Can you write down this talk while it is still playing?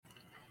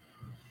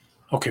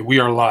Okay, we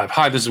are live.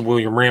 Hi, this is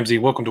William Ramsey.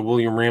 Welcome to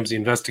William Ramsey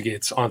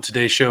Investigates. On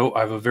today's show, I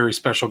have a very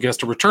special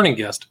guest, a returning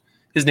guest.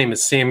 His name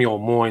is Samuel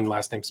Moyn,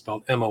 last name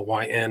spelled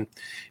Moyn. And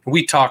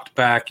we talked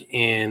back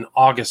in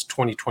August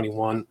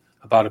 2021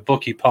 about a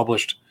book he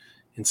published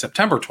in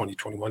September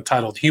 2021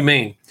 titled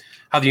Humane,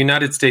 How the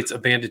United States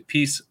Abandoned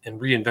Peace and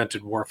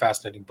Reinvented War.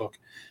 Fascinating book.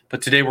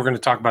 But today we're going to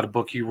talk about a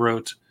book he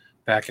wrote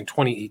back in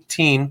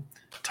 2018.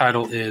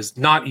 Title is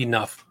Not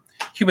Enough,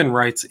 Human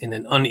Rights in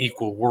an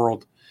Unequal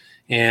World.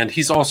 And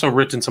he's also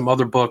written some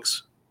other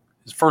books.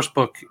 His first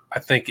book, I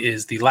think,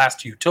 is The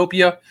Last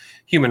Utopia,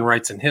 Human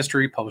Rights in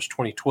History, published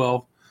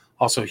 2012.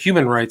 Also,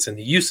 Human Rights and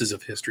the Uses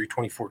of History,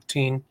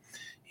 2014.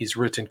 He's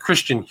written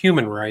Christian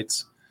Human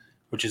Rights,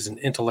 which is an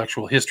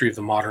intellectual history of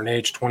the modern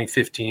age,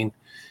 2015,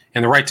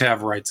 and The Right to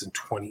Have Rights in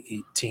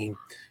 2018.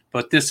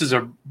 But this is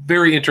a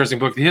very interesting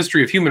book, the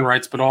history of human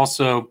rights, but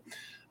also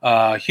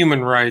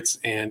human rights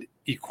and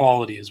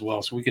equality as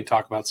well. So we can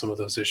talk about some of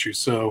those issues.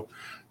 So,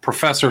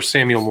 Professor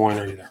Samuel Moyn,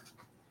 are you there?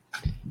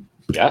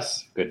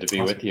 Yes, good to be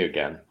with you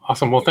again.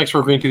 Awesome. Well, thanks for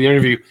agreeing to the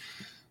interview.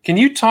 Can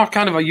you talk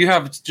kind of, you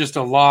have just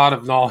a lot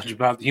of knowledge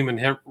about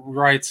human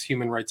rights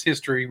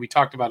history. We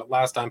talked about it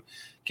last time.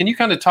 Can you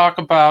kind of talk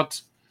about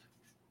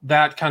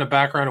that kind of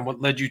background and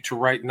what led you to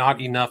write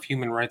Not Enough,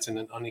 Human Rights in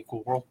an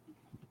Unequal World?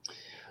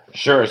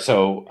 Sure.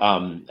 So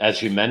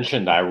as you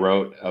mentioned, I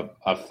wrote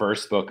a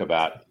first book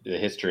about the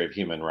history of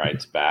human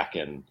rights back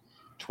in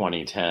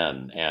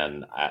 2010,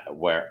 and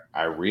where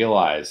I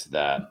realized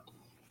that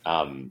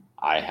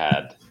I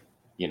had,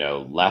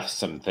 left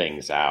some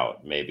things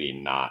out, maybe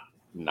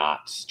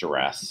not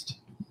stressed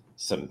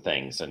some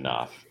things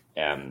enough.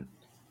 And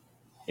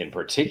in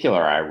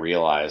particular, I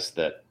realized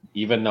that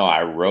even though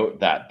I wrote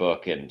that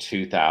book in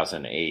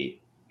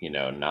 2008,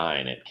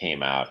 9, it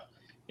came out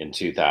in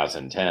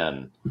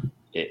 2010.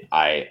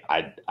 I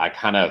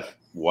kind of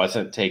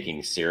wasn't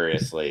taking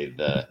seriously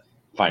the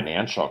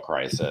financial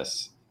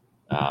crisis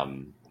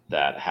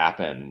that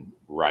happened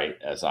right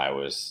as I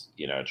was,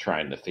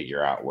 trying to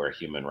figure out where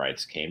human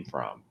rights came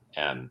from.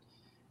 And,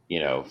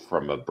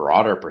 from a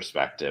broader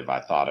perspective,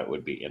 I thought it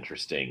would be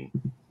interesting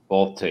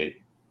both to,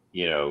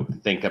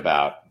 think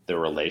about the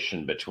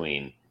relation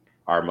between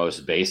our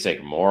most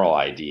basic moral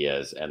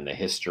ideas and the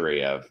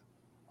history of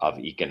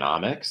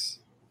economics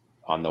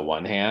on the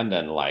one hand,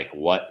 and like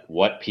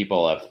what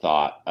people have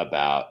thought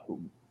about,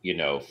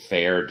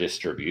 fair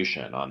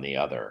distribution on the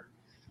other.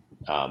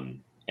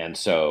 And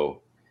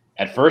so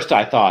at first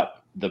I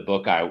thought the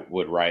book I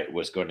would write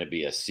was going to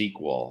be a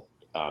sequel,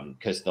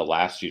 because The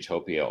Last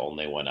Utopia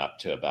only went up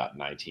to about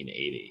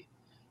 1980.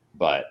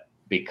 But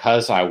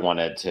because I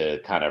wanted to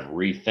kind of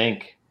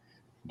rethink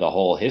the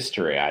whole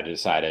history, I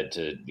decided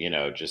to,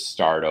 just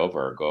start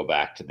over, go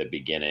back to the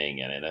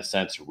beginning, and in a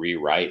sense,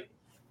 rewrite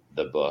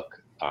the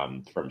book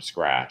from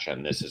scratch.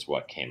 And this is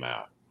what came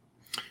out.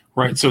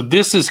 Right. So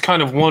this is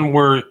kind of one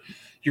where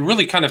you're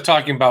really kind of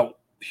talking about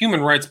human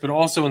rights, but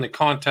also in the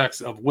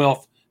context of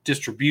wealth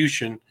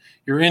distribution.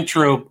 Your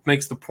intro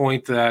makes the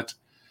point that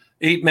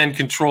 8 men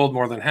controlled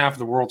more than half of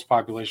the world's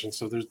population.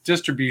 So there's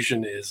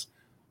distribution is,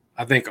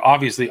 I think,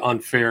 obviously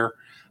unfair.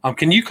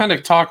 Can you kind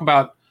of talk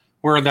about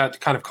where that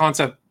kind of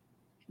concept,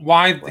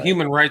 why the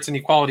human rights and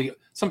equality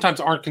sometimes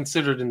aren't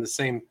considered in the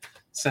same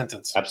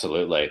sentence?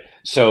 Absolutely.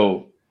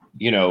 So,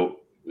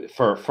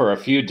 for a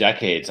few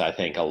decades, I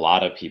think a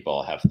lot of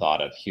people have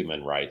thought of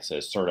human rights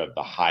as sort of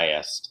the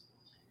highest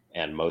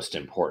and most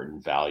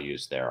important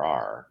values there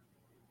are.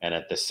 And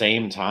at the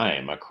same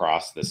time,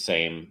 across the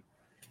same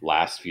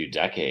last few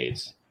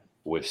decades,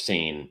 we've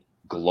seen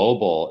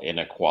global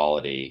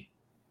inequality,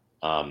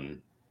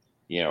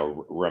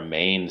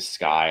 remain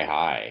sky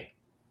high.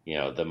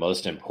 The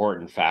most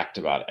important fact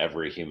about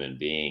every human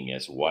being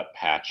is what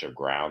patch of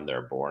ground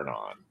they're born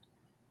on,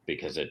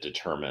 because it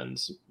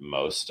determines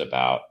most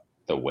about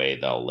the way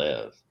they'll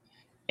live.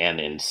 And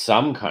in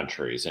some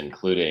countries,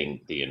 including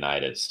the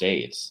United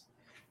States,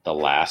 the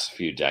last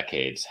few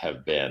decades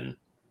have been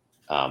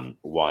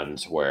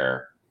ones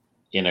where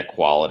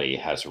inequality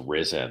has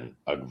risen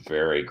a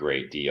very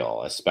great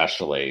deal,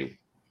 especially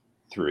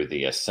through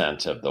the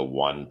ascent of the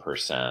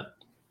 1%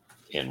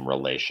 in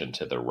relation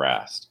to the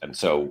rest. And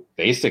so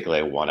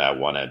basically what I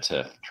wanted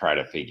to try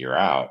to figure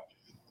out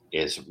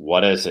is,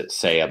 what does it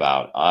say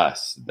about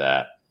us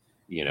that,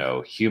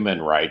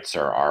 human rights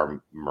are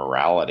our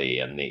morality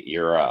in the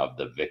era of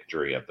the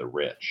victory of the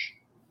rich,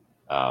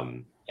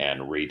 and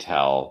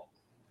retell,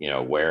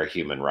 where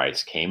human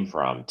rights came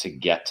from to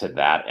get to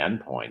that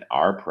endpoint,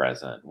 our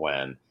present,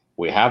 when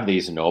we have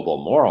these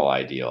noble moral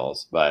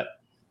ideals, but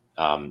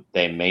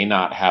they may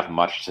not have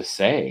much to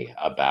say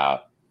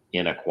about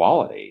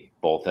inequality,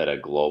 both at a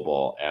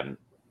global and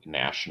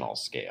national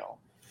scale.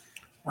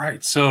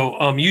 Right.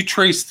 So you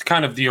traced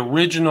kind of the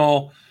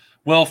original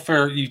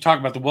welfare. You talk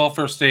about the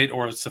welfare state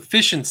or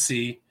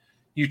sufficiency.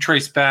 You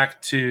trace back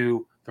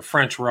to the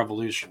French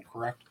Revolution,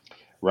 correct?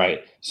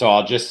 Right. So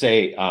I'll just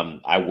say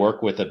I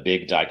work with a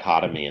big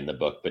dichotomy in the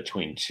book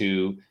between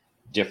two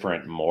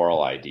different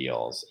moral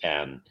ideals,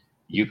 and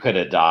you could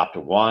adopt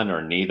one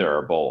or neither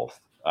or both.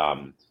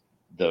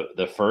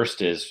 The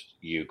first is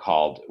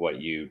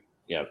what you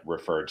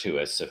refer to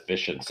as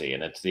sufficiency,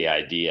 and it's the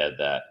idea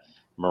that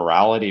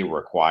morality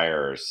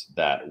requires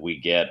that we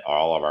get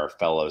all of our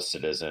fellow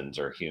citizens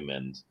or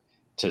humans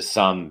to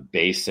some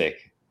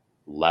basic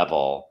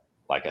level,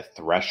 like a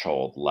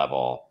threshold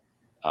level,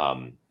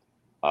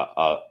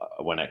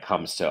 when it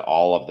comes to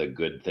all of the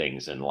good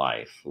things in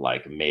life.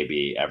 Like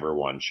maybe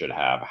everyone should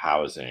have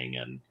housing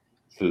and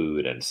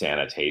food and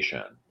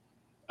sanitation.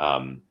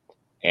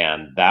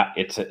 And that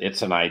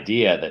it's an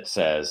idea that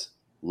says,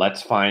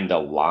 let's find a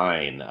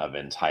line of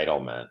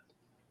entitlement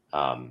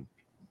and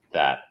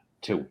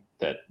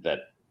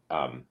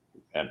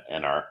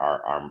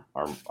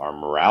our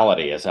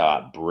morality is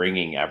about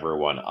bringing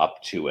everyone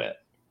up to it.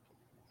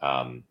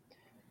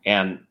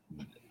 And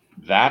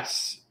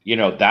that's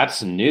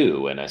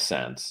new in a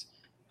sense.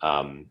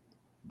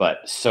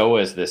 But so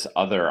is this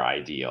other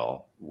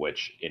ideal,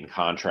 which in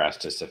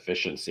contrast to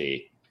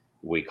sufficiency,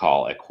 we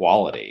call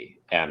equality.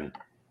 And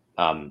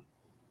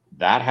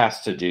that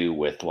has to do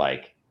with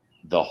like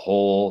the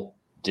whole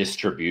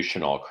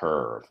distributional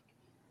curve.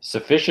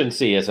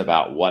 Sufficiency is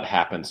about what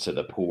happens to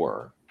the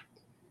poor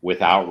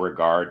without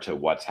regard to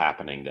what's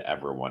happening to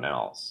everyone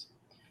else.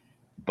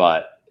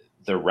 But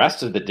the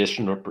rest of the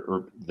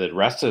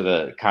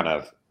kind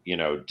of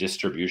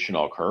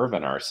distributional curve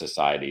in our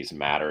societies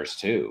matters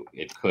too.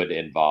 It could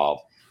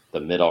involve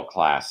the middle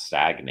class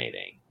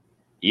stagnating,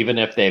 even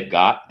if they've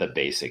got the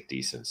basic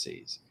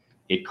decencies.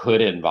 It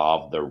could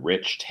involve the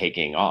rich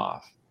taking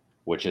off,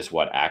 which is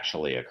what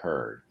actually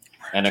occurred.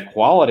 And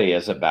equality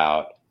is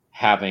about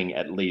having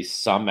at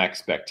least some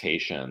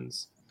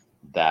expectations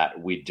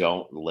that we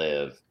don't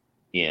live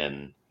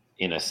in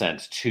a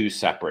sense, two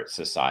separate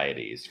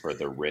societies for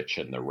the rich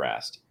and the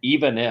rest,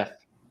 even if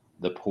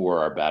the poor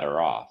are better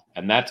off.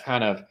 And that's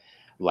kind of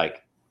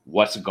like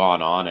what's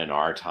gone on in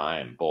our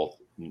time, both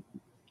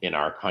in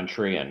our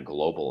country and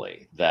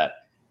globally,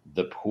 that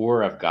the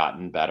poor have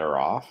gotten better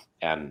off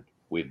and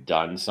we've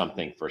done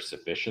something for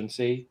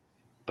sufficiency,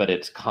 but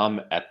it's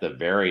come at the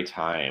very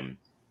time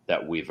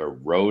that we've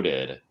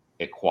eroded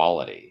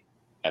equality,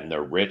 and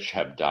the rich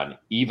have done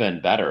even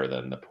better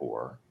than the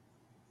poor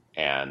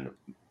and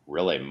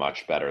really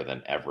much better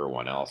than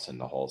everyone else in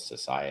the whole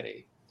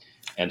society.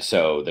 And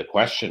so the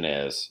question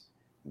is,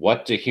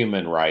 what do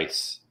human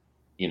rights,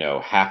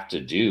 have to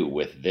do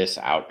with this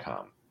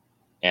outcome?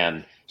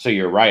 And so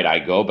you're right. I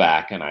go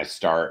back and I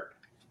start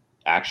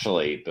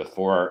actually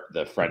before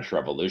the French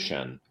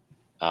Revolution,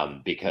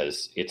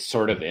 because it's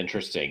sort of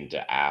interesting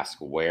to ask,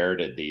 where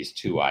did these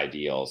two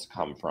ideals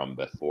come from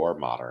before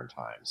modern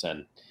times?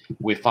 And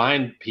we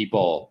find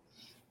people,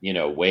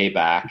 way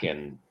back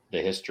in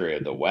the history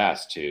of the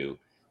West who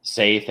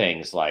say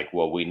things like,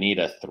 well, we need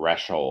a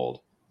threshold,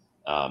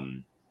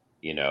 and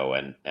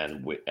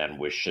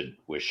we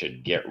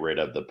should get rid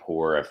of the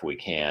poor if we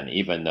can,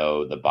 even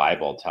though the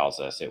Bible tells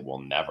us it will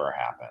never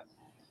happen,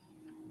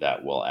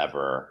 that we'll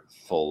ever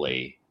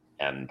fully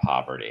end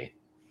poverty.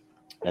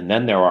 And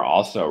then there were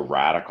also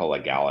radical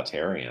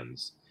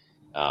egalitarians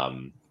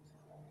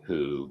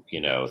who,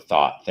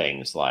 thought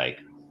things like,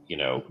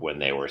 when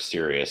they were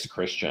serious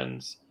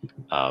Christians,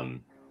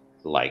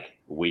 like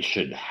we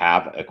should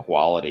have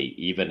equality,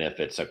 even if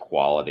it's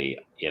equality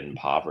in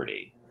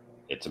poverty.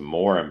 It's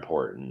more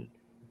important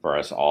for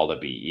us all to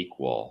be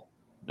equal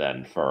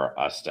than for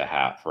us to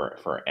have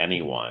for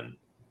anyone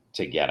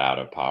to get out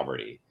of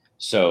poverty.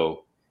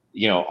 So,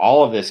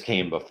 all of this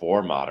came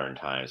before modern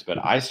times, but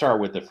I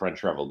start with the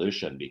French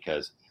Revolution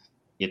because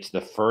it's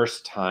the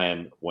first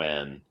time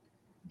when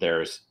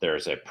there's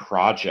a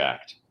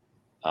project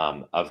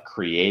of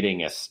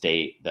creating a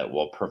state that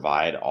will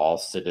provide all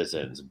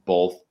citizens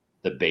both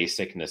the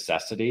basic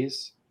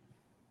necessities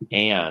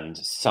and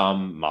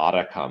some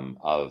modicum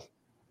of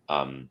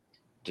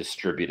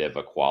distributive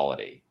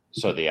equality.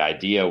 So the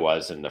idea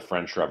was in the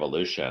French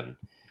Revolution,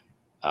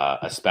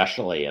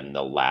 especially in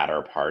the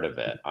latter part of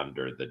it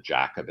under the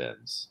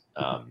Jacobins,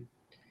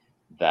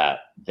 that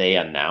they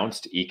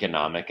announced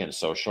economic and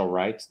social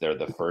rights. They're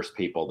the first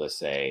people to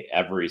say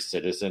every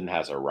citizen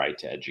has a right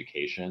to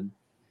education.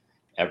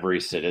 Every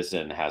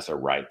citizen has a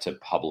right to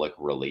public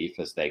relief,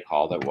 as they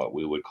called it, what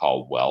we would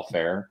call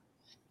welfare,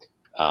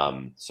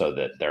 so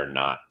that they're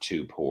not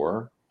too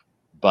poor.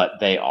 But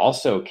they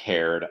also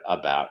cared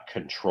about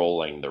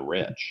controlling the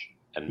rich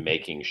and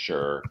making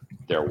sure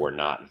there were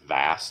not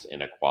vast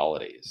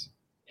inequalities.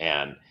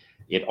 And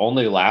it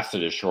only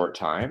lasted a short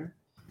time,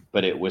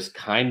 but it was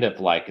kind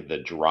of like the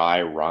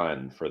dry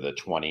run for the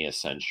 20th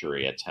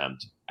century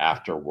attempt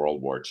after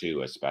World War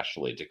II,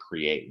 especially to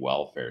create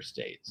welfare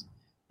states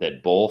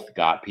that both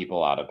got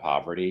people out of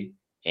poverty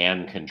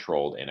and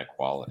controlled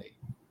inequality.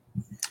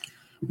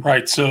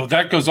 Right. So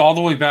that goes all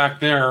the way back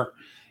there.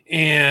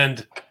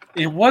 And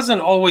it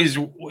wasn't always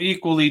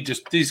equally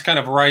just these kind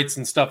of rights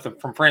and stuff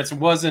that from France. It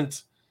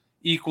wasn't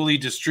equally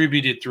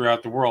distributed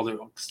throughout the world. It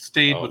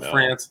stayed with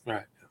France.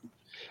 Right.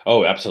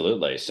 Oh,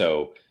 absolutely.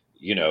 So,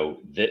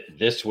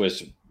 this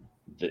was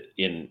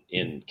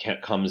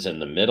comes in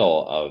the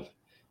middle of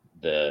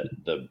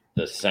the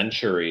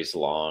centuries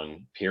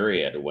long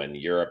period when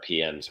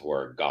Europeans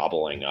were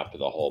gobbling up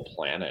the whole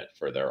planet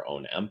for their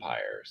own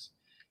empires,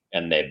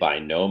 and they by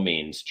no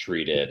means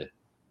treated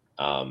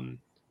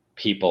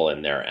people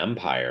in their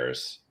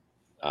empires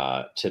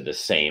to the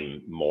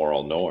same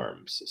moral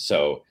norms.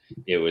 So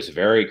it was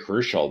very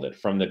crucial that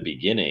from the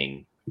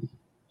beginning,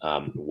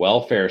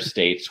 welfare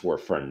states were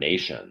for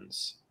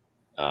nations,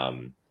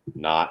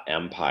 not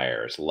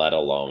empires, let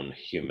alone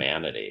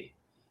humanity.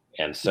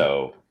 And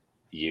so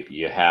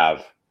you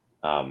have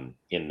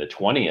in the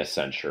 20th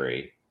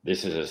century,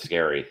 this is a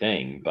scary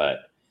thing,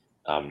 but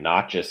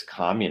not just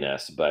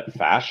communists, but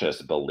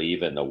fascists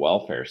believe in the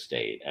welfare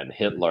state. And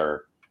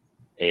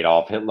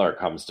Adolf Hitler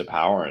comes to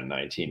power in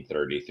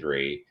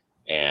 1933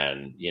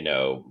 and,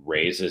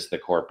 raises the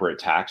corporate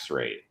tax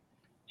rate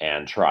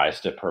and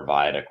tries to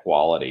provide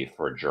equality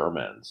for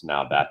Germans.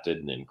 Now, that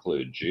didn't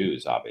include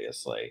Jews,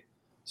 obviously.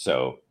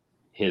 So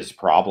his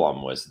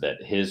problem was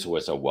that his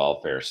was a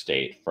welfare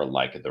state for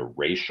like the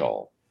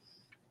racial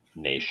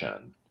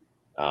nation.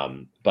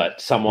 But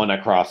someone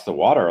across the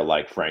water,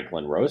 like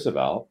Franklin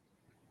Roosevelt,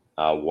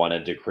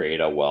 wanted to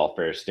create a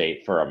welfare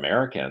state for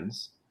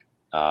Americans.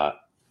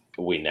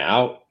 We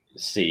now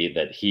see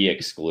that he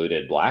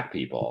excluded Black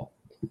people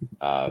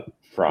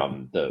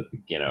from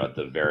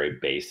the very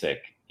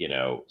basic,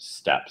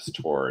 steps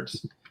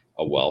towards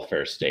a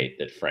welfare state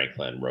that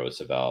Franklin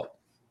Roosevelt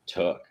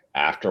took.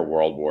 After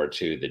World War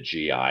II, the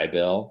GI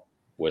Bill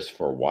was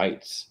for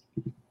whites.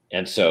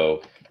 And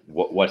so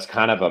what's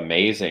kind of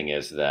amazing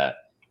is that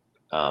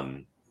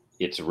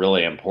it's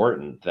really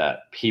important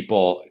that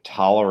people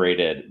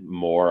tolerated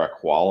more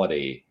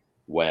equality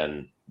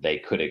when they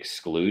could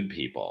exclude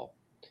people.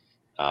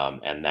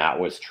 And that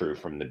was true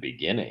from the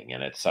beginning.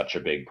 And it's such a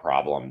big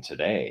problem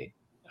today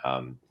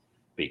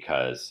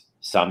because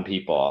some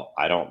people,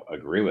 I don't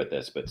agree with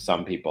this, but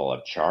some people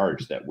have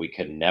charged that we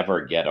can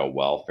never get a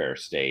welfare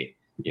state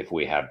if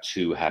we have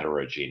too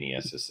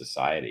heterogeneous a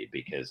society,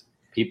 because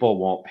people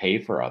won't pay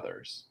for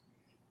others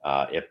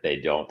if they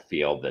don't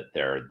feel that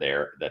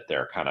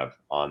they're kind of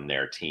on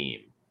their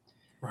team.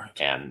 Right.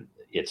 And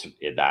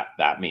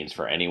that means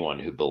for anyone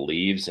who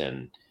believes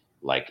in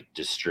like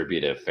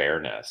distributive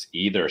fairness,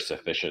 either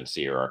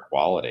sufficiency or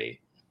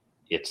equality,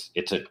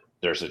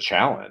 there's a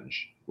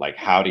challenge. Like,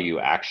 how do you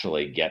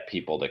actually get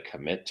people to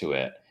commit to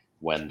it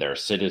when their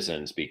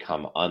citizens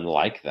become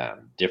unlike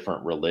them,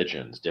 different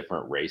religions,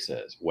 different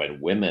races, when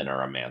women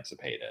are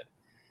emancipated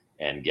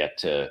and get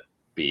to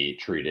be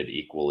treated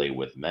equally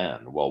with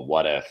men? Well,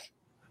 what if,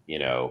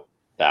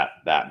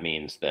 that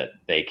means that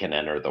they can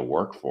enter the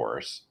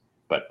workforce,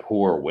 but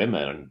poor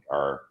women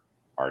are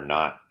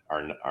not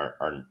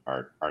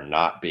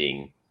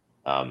being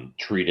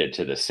treated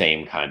to the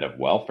same kind of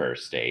welfare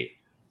state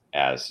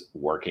as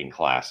working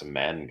class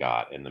men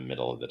got in the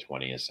middle of the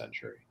 20th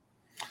century.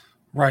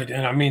 Right.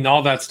 And I mean,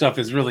 all that stuff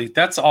is really,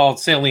 that's all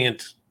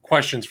salient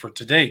questions for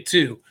today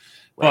too.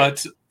 Right.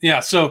 But yeah,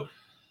 so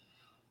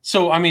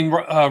I mean,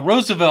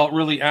 Roosevelt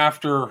really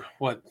after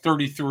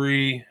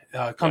 33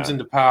 comes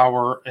into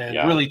power and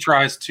really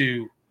tries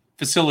to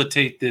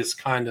facilitate this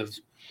kind of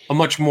a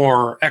much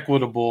more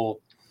equitable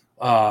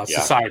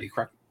society,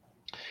 correct?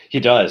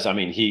 He does. I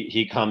mean,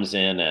 he comes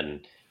in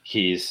and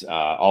he's,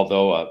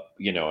 although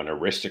an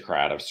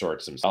aristocrat of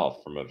sorts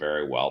himself from a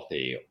very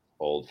wealthy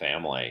old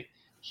family,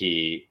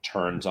 he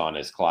turns on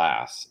his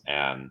class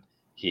and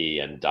he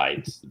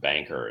indicts the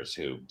bankers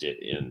who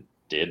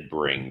did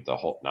bring the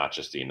whole, not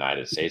just the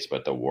United States,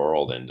 but the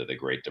world into the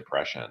Great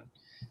Depression.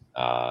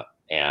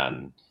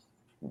 And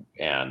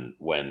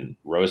when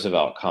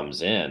Roosevelt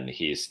comes in,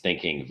 he's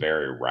thinking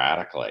very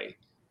radically.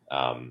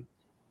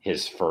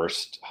 His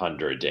first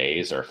 100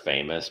 days are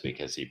famous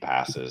because he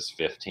passes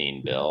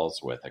 15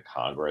 bills with a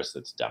Congress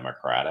that's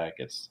Democratic.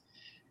 It's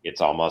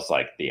almost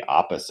like the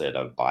opposite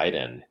of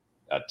Biden,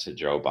 to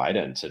Joe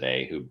Biden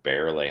today, who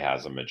barely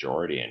has a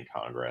majority in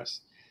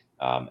Congress.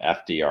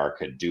 FDR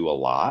could do a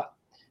lot,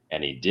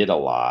 and he did a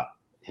lot.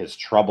 His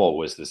trouble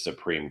was the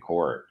Supreme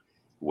Court,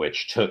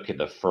 which took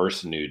the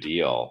first New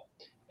Deal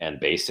and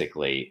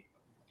basically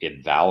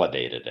it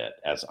validated it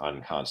as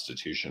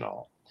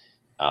unconstitutional.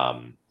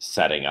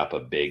 Setting up a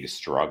big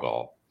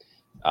struggle.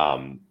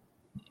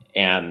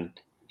 And,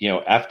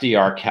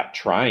 FDR kept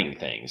trying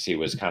things. He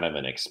was kind of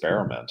an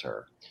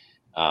experimenter.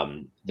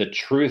 The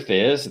truth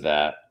is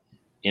that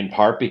in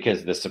part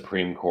because the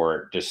Supreme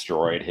Court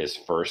destroyed his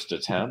first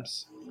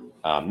attempts,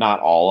 not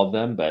all of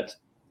them, but,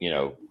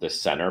 the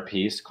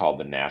centerpiece called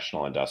the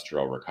National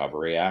Industrial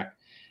Recovery Act,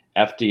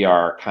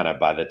 FDR kind of,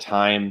 by the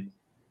time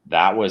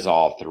that was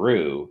all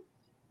through,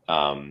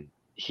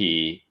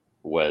 he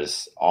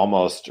was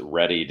almost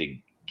ready to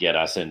get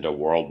us into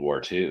World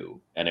War II.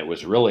 And it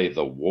was really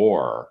the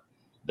war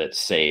that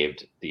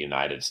saved the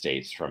United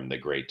States from the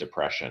Great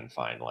Depression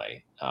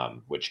finally,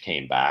 which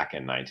came back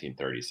in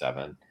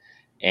 1937.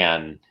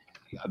 And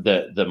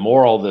the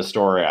moral of the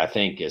story, I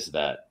think, is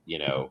that,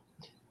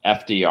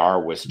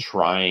 FDR was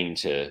trying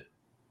to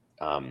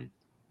kind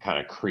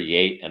of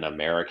create an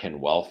American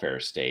welfare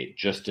state,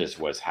 just as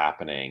was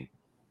happening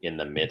in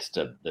the midst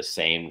of the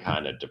same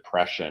kind of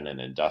depression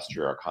and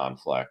industrial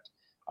conflict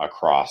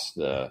across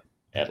the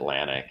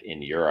Atlantic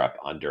in Europe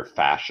under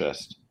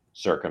fascist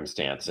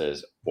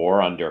circumstances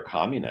or under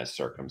communist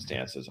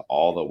circumstances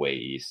all the way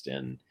east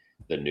in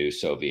the new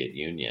Soviet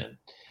Union.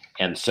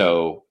 And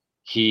so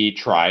he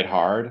tried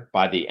hard.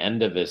 By the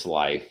end of his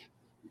life,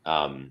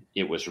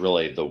 it was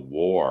really the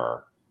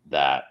war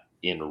that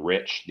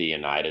enriched the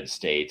United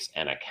States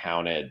and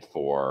accounted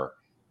for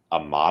a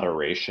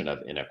moderation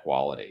of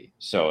inequality.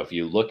 So if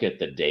you look at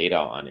the data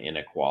on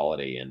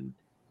inequality in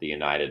the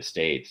United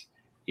States,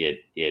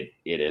 it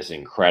is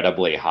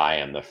incredibly high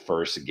in the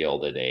first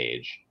Gilded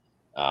Age,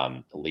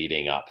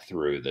 leading up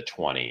through the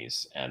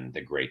 20s and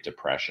the Great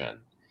Depression.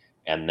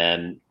 And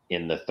then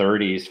in the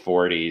 30s,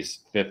 40s,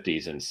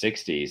 50s, and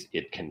 60s,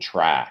 it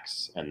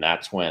contracts. And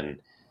that's when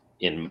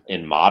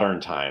in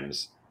modern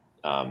times,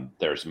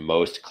 there's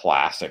most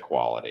class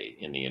equality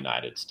in the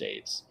United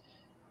States.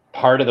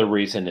 Part of the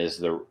reason is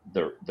the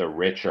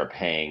rich are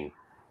paying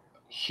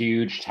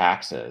huge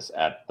taxes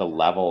at the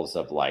levels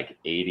of like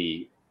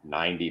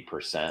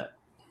 80-90%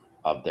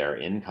 of their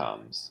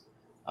incomes.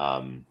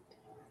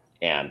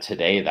 And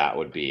today that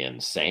would be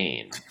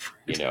insane.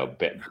 Joe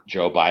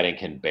Biden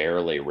can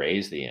barely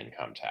raise the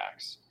income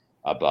tax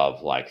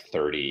above like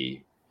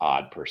 30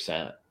 odd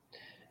percent.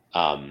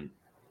 And,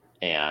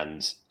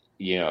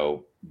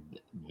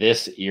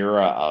 this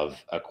era of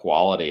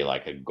equality,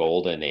 like a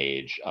golden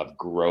age of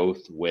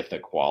growth with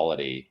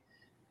equality,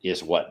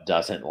 is what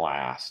doesn't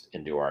last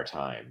into our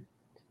time.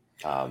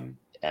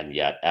 And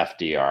yet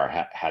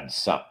FDR had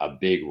a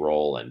big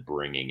role in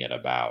bringing it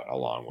about,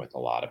 along with a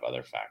lot of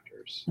other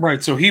factors.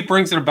 Right. So he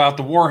brings it about,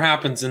 the war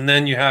happens, and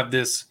then you have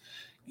this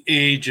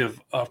age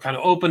of kind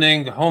of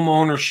opening, home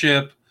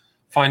ownership,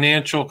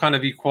 financial kind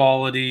of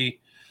equality.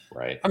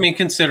 Right. I mean,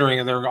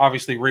 considering there are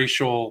obviously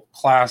racial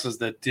classes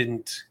that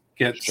didn't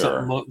get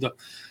something.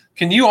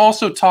 Can you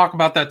also talk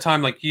about that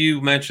time? Like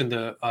you mentioned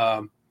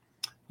the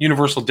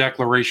Universal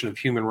Declaration of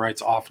Human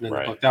Rights often in the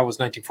book. That was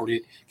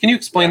 1948. Can you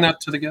explain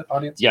that to the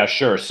audience? Yeah,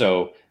 sure.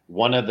 So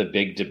one of the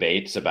big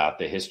debates about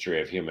the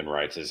history of human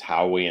rights is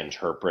how we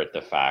interpret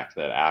the fact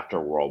that after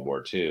World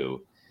War II,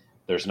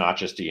 there's not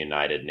just a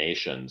United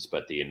Nations,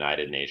 but the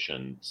United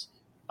Nations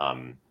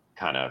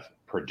kind of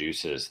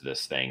produces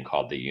this thing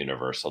called the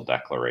Universal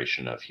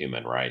Declaration of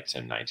Human Rights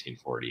in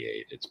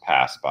 1948. It's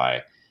passed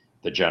by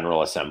the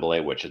General Assembly,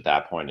 which at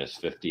that point is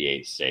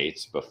 58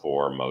 states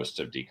before most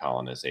of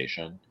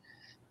decolonization.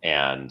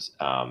 And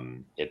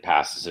it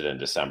passes it in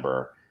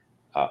December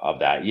of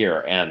that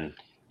year. And,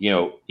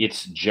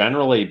 it's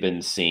generally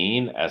been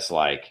seen as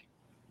like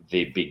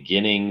the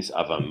beginnings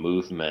of a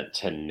movement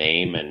to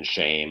name and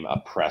shame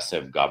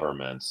oppressive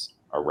governments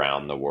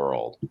around the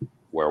world,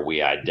 where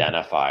we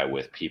identify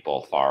with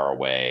people far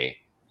away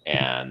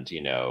and,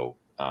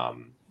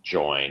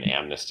 join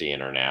Amnesty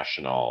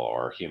International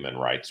or Human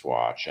Rights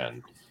Watch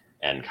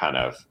and kind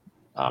of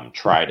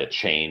try to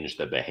change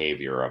the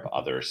behavior of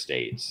other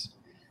states.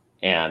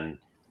 And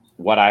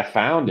what I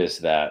found is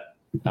that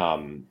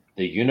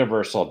the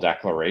Universal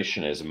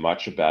Declaration is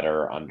much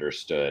better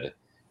understood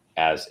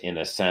as, in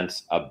a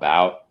sense,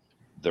 about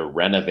the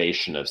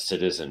renovation of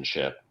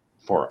citizenship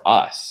for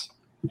us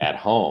at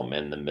home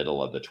in the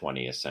middle of the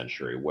 20th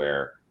century,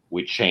 where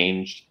we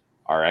changed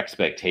our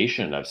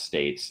expectation of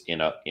states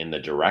in the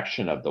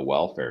direction of the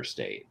welfare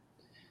state.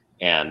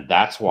 And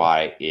that's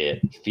why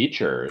it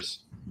features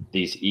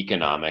these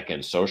economic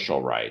and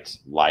social rights,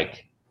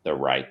 like the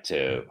right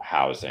to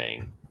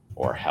housing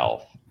or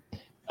health.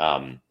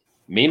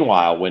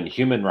 Meanwhile, when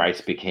human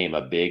rights became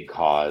a big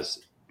cause,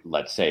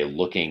 let's say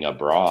looking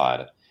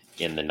abroad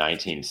in the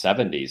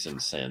 1970s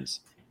and since,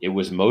 it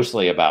was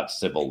mostly about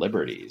civil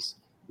liberties,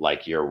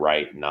 like your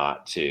right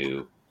not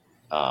to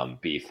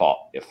be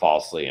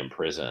falsely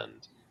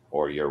imprisoned,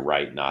 or your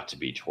right not to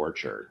be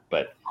tortured.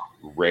 But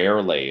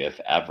rarely, if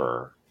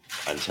ever,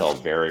 until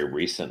very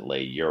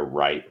recently, your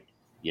right,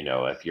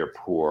 if you're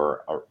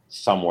poor or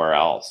somewhere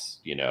else,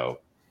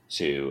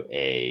 to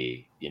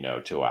a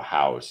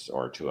house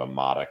or to a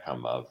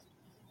modicum of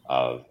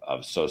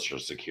Social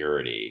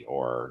Security,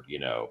 or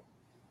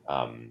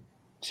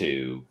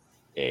to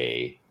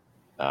a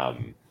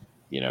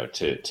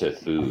to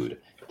food.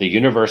 The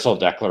Universal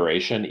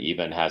Declaration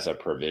even has a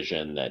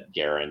provision that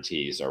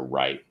guarantees a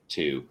right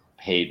to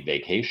paid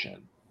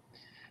vacation,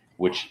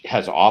 which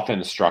has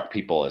often struck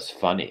people as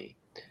funny,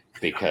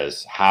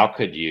 because how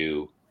could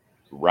you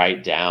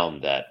write down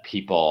that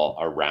people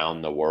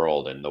around the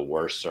world in the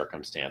worst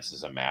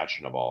circumstances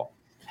imaginable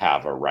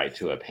have a right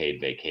to a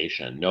paid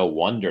vacation? No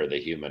wonder the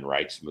human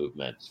rights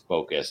movement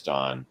focused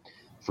on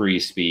free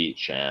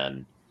speech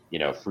and,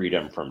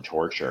 freedom from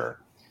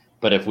torture.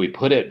 But if we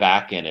put it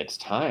back in its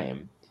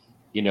time,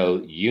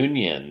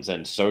 unions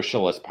and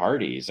socialist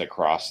parties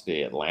across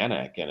the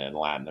Atlantic and in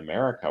Latin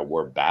America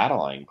were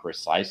battling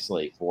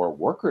precisely for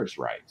workers'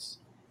 rights,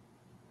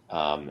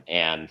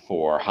 and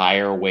for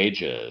higher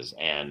wages,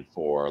 and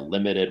for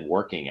limited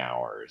working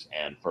hours,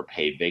 and for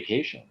paid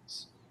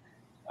vacations.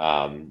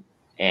 And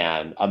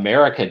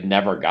America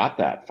never got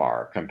that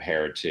far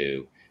compared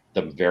to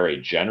the very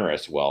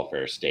generous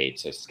welfare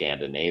states of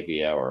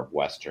Scandinavia or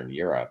Western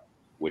Europe,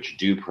 which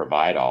do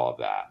provide all of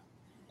that.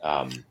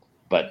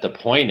 But the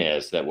point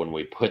is that when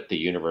we put the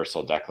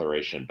Universal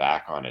Declaration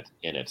back on it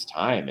in its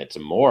time, it's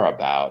more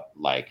about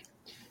like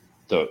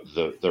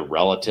the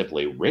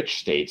relatively rich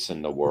states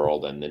in the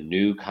world and the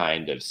new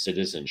kind of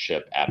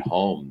citizenship at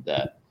home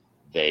that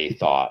they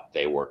thought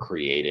they were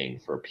creating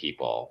for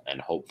people, and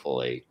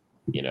hopefully,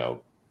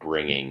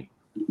 bringing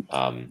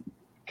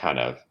kind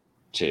of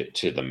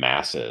to the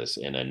masses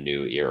in a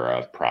new era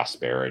of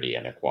prosperity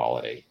and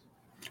equality.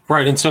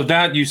 Right. And so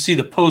that you see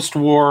the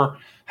post-war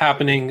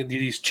happening,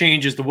 these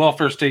changes, the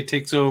welfare state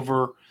takes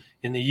over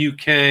in the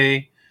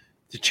UK,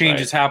 the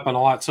changes happen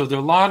a lot. So there,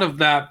 a lot of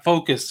that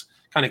focus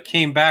kind of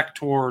came back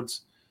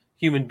towards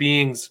human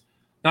beings,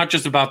 not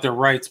just about their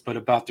rights, but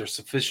about their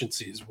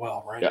sufficiency as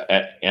well, right?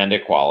 Yeah, and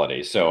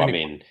equality. So, I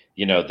mean,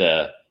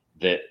 a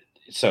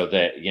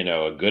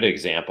good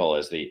example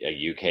is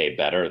a UK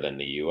better than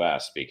the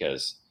US,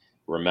 because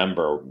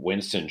remember,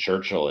 Winston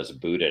Churchill is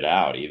booted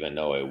out, even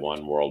though he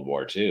won World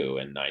War II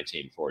in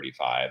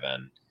 1945,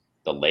 and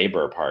the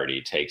Labour Party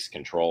takes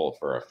control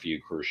for a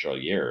few crucial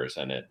years,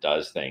 and it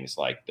does things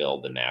like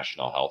build the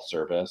National Health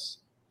Service.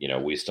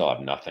 We still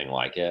have nothing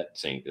like it.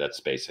 That's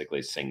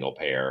basically single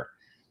payer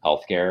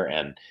healthcare.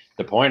 And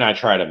the point I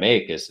try to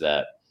make is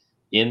that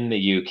in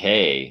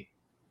the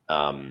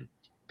UK,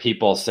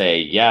 people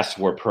say, yes,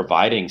 we're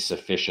providing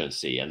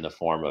sufficiency in the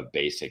form of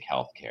basic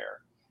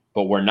healthcare,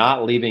 but we're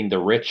not leaving the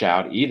rich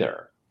out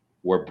either.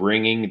 We're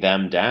bringing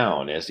them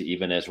down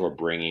even as we're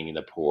bringing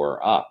the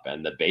poor up.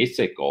 And the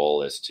basic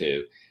goal is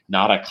to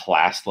not a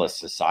classless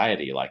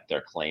society like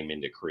they're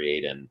claiming to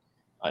create in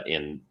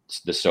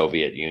the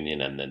Soviet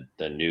Union and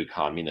the new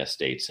communist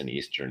states in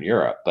Eastern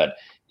Europe, but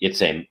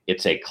it's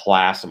a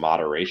class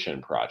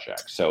moderation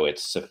project. So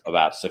it's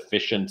about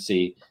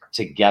sufficiency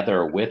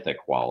together with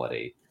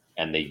equality.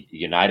 And the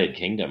United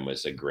Kingdom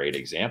was a great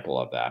example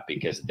of that,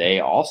 because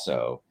they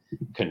also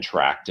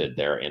contracted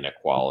their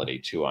inequality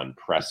to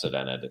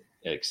unprecedented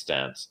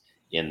extents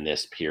in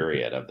this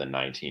period of the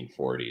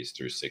 1940s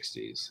through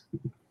 60s.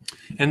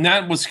 And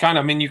that was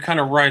you kind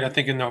of right, I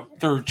think, in the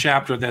third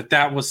chapter,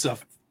 that was a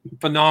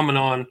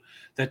phenomenon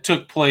that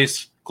took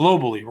place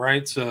globally,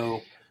 right?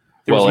 So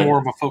there was more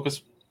of a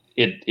focus.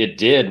 It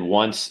did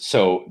once.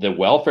 So the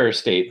welfare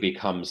state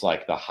becomes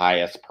like the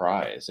highest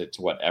prize. It's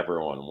what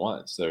everyone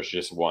wants. There's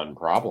just one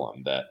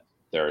problem, that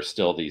there are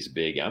still these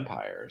big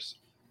empires.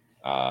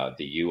 The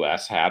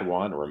U.S. had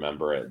one.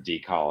 Remember, it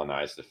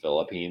decolonized the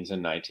Philippines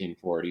in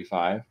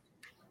 1945.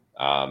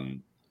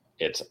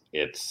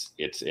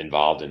 It's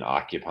involved in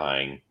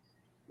occupying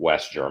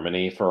West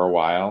Germany for a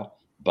while,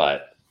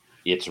 but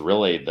it's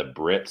really the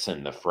Brits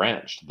and the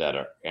French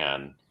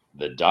and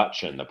the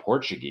Dutch and the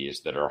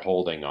Portuguese that are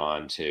holding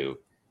on to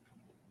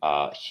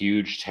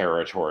huge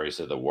territories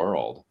of the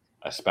world,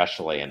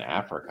 especially in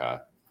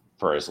Africa,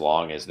 for as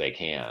long as they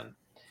can.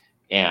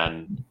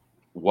 And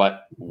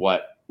what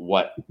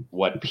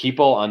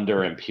people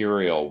under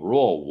imperial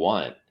rule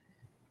want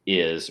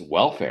is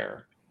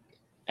welfare.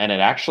 And it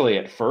actually,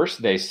 at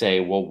first they say,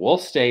 well, we'll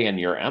stay in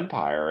your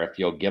empire if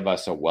you'll give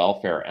us a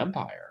welfare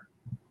empire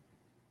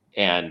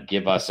and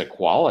give us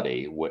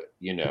equality,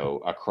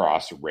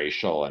 across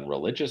racial and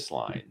religious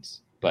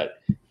lines.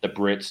 But the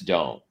Brits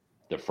don't,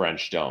 the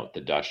French don't, the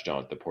Dutch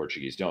don't, the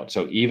Portuguese don't.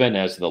 So even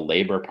as the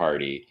Labour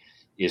Party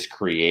is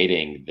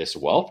creating this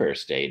welfare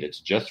state, it's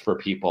just for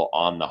people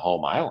on the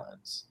home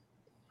islands,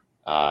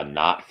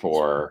 not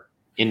for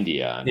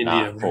India,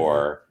 not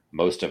for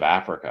most of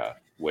Africa,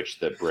 which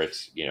the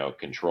Brits,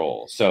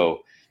 control.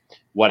 So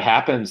what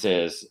happens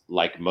is,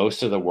 like,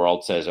 most of the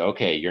world says,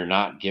 okay, you're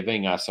not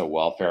giving us a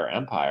welfare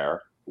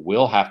empire.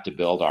 We'll have to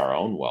build our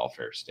own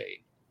welfare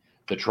state.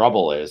 The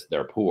trouble is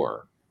they're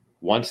poor.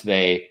 Once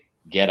they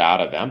get out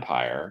of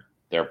empire,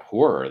 they're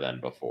poorer than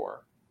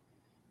before.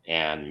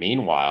 And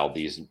meanwhile,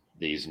 these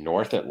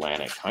North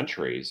Atlantic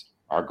countries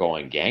are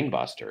going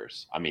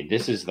gangbusters. I mean,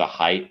 this is the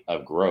height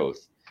of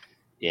growth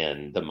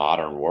in the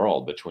modern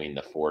world between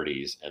the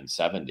 40s and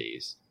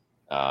 70s.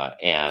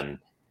 And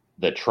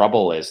the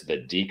trouble is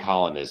that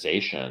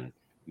decolonization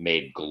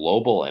made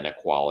global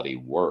inequality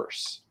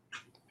worse,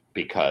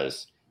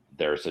 because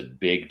there's a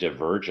big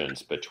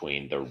divergence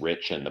between the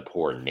rich and the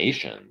poor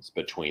nations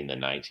between the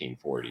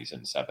 1940s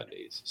and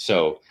 70s.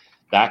 So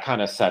that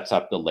kind of sets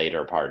up the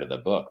later part of the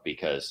book,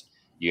 because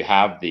you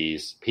have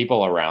these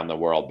people around the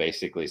world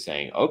basically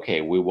saying, okay,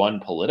 we won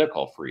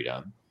political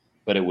freedom,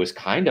 but it was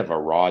kind of a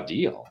raw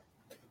deal,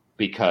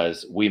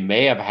 because we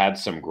may have had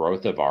some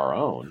growth of our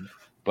own,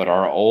 but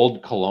our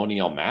old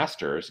colonial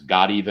masters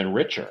got even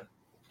richer.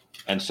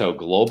 And so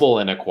global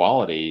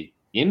inequality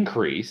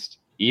increased,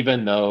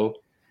 even though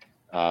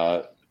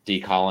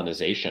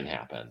decolonization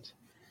happened.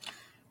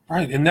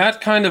 Right. And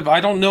that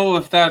I don't know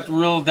if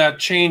that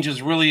change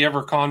has really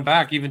ever gone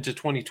back even to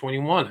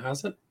 2021,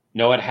 has it?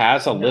 No, it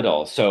has a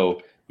little.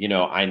 So,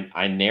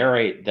 I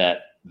narrate that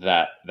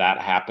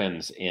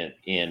happens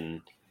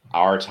in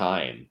our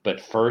time, but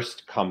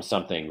first comes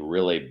something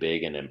really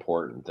big and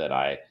important that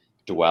I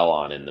dwell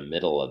on in the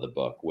middle of the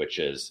book, which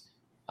is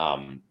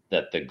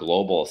that the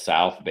global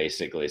South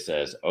basically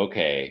says,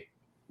 okay,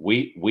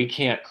 we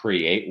can't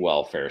create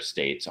welfare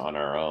states on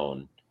our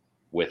own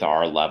with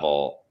our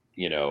level,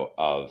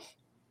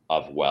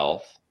 of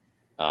wealth,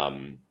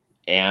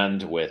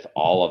 and with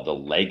all of the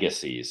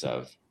legacies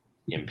of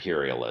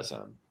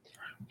imperialism.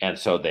 And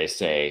so they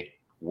say,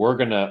 we're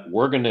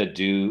gonna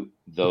do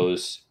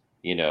those,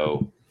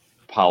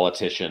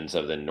 politicians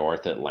of the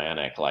North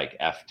Atlantic like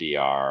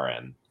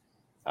FDR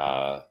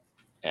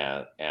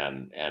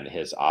and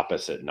his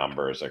opposite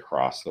numbers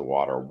across the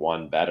water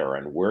one better,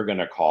 and we're going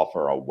to call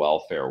for a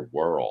welfare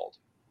world.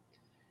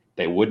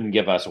 They wouldn't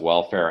give us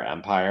welfare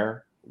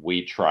empire.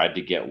 We tried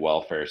to get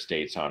welfare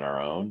states on our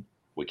own.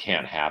 We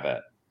can't have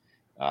it,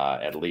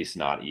 at least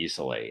not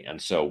easily. And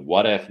so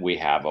what if we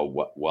have a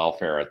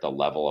welfare at the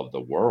level of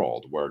the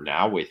world, where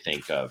now we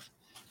think of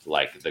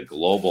like the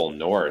global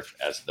North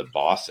as the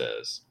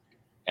bosses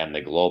and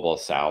the global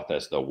South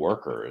as the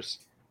workers,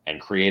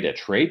 and create a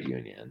trade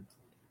union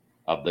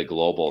of the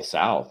global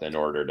South in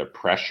order to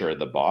pressure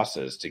the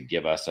bosses to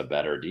give us a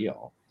better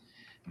deal.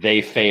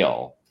 They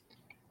fail.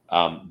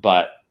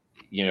 But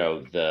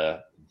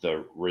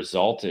the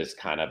result is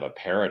kind of a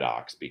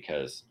paradox,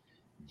 because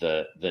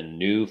the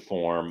new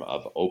form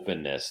of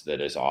openness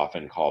that is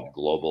often called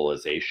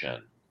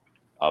globalization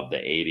of the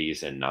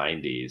 80s and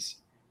 90s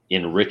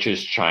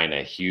enriches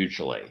China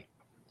hugely,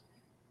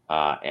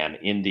 and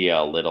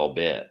India a little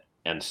bit.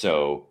 And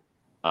so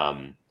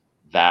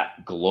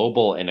that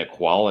global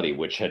inequality,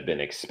 which had been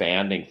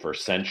expanding for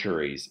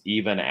centuries,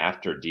 even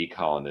after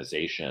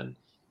decolonization,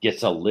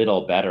 gets a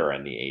little better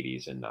in the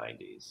 80s and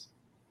 90s.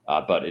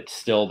 But it's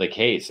still the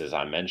case, as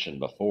I mentioned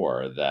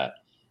before, that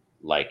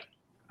like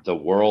the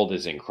world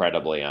is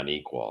incredibly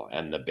unequal.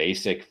 And the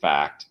basic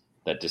fact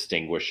that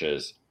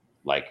distinguishes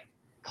like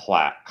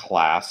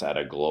class at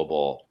a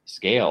global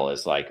scale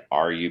is like,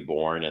 are you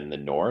born in the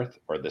North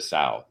or the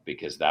South?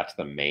 Because that's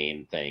the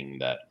main thing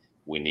that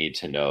we need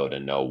to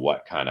know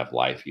what kind of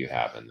life you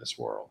have in this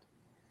world.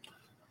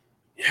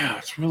 Yeah,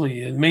 it's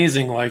really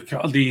amazing, like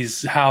how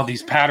these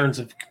patterns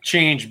have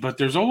changed, but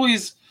there's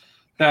always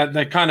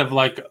that kind of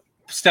like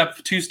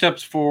two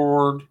steps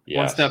forward, Yes.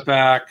 One step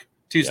back,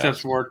 two Yes. steps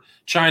forward.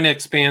 China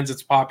expands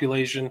its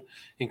population,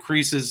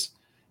 increases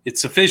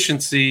its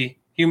efficiency.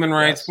 Human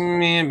rights,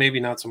 Yes. Maybe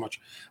not so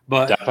much,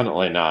 but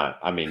definitely not.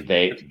 I mean,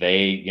 they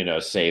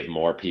save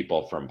more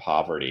people from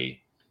poverty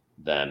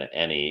than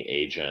any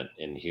agent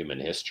in human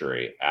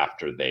history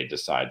after they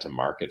decide to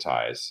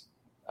marketize,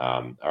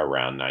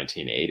 around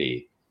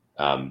 1980.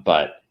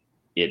 But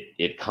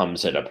it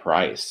comes at a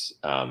price.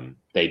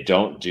 They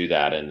don't do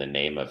that in the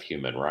name of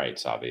human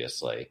rights,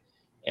 obviously.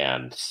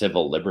 And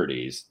civil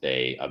liberties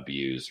they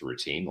abuse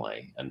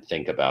routinely. And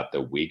think about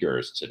the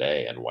Uyghurs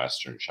today in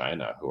Western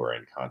China who are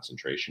in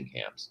concentration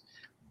camps.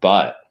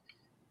 But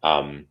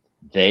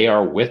they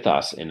are with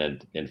us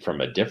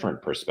from a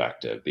different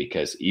perspective,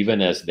 because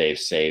even as they've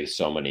saved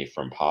so many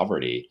from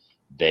poverty,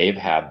 they've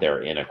had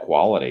their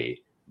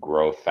inequality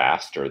grow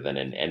faster than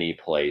in any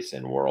place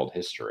in world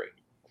history.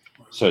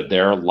 So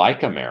they're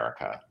like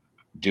America,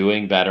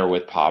 doing better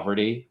with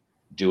poverty,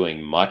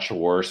 doing much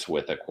worse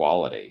with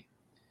equality,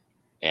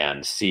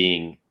 and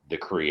seeing the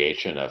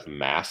creation of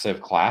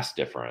massive class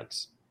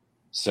difference.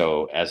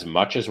 So as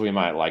much as we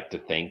might like to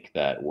think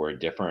that we're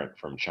different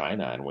from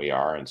China, and we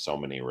are in so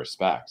many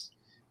respects,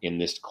 in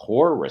this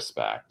core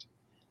respect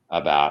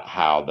about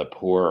how the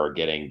poor are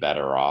getting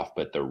better off,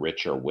 but the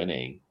rich are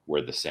winning,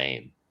 we're the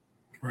same.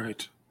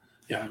 Right.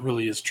 Yeah, it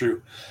really is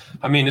true.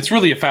 I mean, it's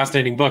really a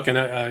fascinating book,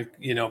 and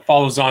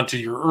follows on to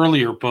your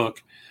earlier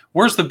book.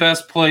 Where's the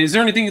best place? Is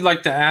there anything you'd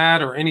like to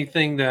add, or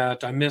anything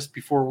that I missed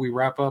before we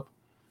wrap up?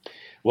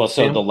 Well,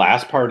 so the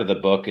last part of the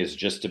book is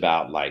just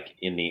about, like,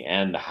 in the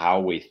end, how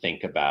we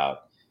think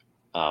about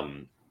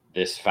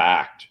this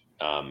fact,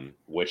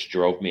 which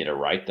drove me to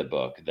write the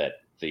book, that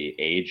the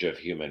age of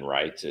human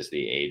rights is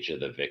the age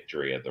of the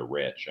victory of the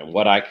rich. And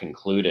what I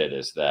concluded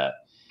is that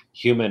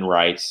human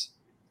rights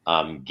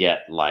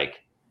get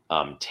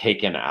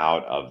taken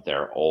out of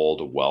their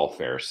old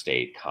welfare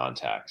state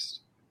context,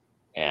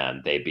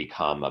 and they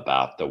become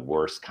about the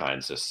worst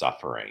kinds of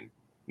suffering,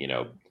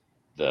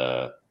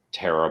 the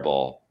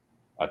terrible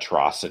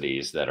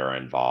atrocities that are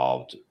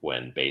involved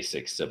when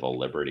basic civil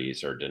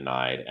liberties are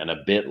denied, and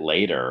a bit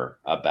later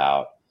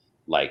about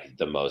like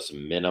the most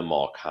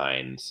minimal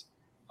kinds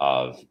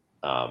of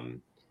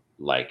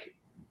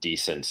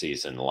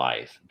decencies in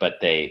life, but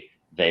they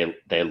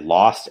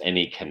lost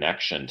any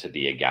connection to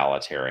the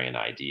egalitarian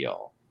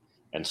ideal.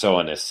 And so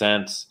in a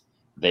sense,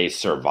 they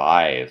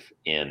survive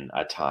in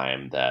a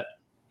time that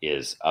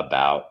is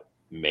about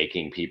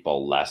making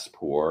people less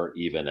poor,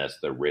 even as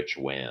the rich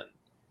win.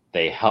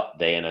 They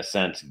in a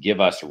sense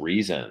give us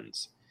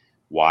reasons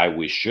why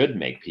we should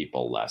make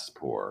people less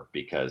poor,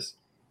 because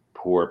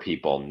poor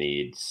people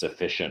need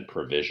sufficient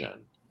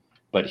provision.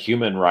 But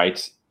human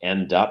rights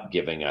end up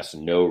giving us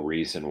no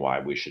reason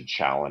why we should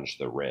challenge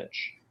the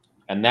rich.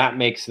 And that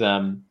makes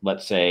them,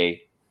 let's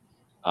say,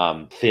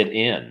 fit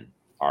in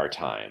our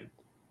time,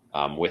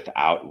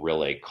 without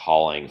really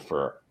calling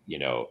for,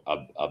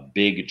 a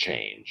big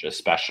change,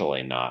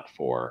 especially not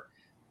for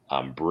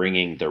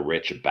bringing the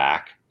rich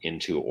back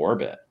into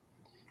orbit.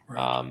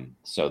 Right.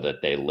 So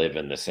that they live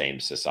in the same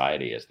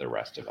society as the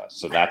rest of us.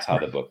 So that's how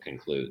the book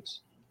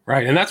concludes.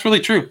 Right. And that's really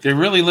true. They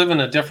really live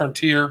in a different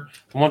tier.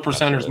 The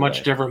 1%ers,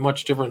 much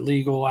different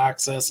legal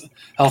access,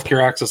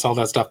 healthcare access, all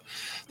that stuff.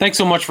 Thanks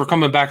so much for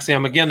coming back,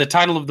 Sam. Again, the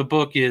title of the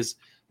book is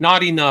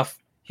Not Enough: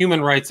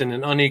 Human Rights in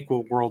an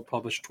Unequal World,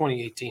 published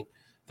 2018.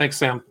 Thanks,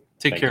 Sam.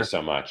 Take care. Thank you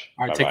so much.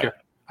 All right, Bye-bye. Take care.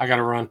 I got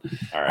to run.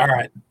 All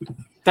right.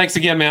 Thanks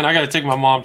again, man. I got to take my mom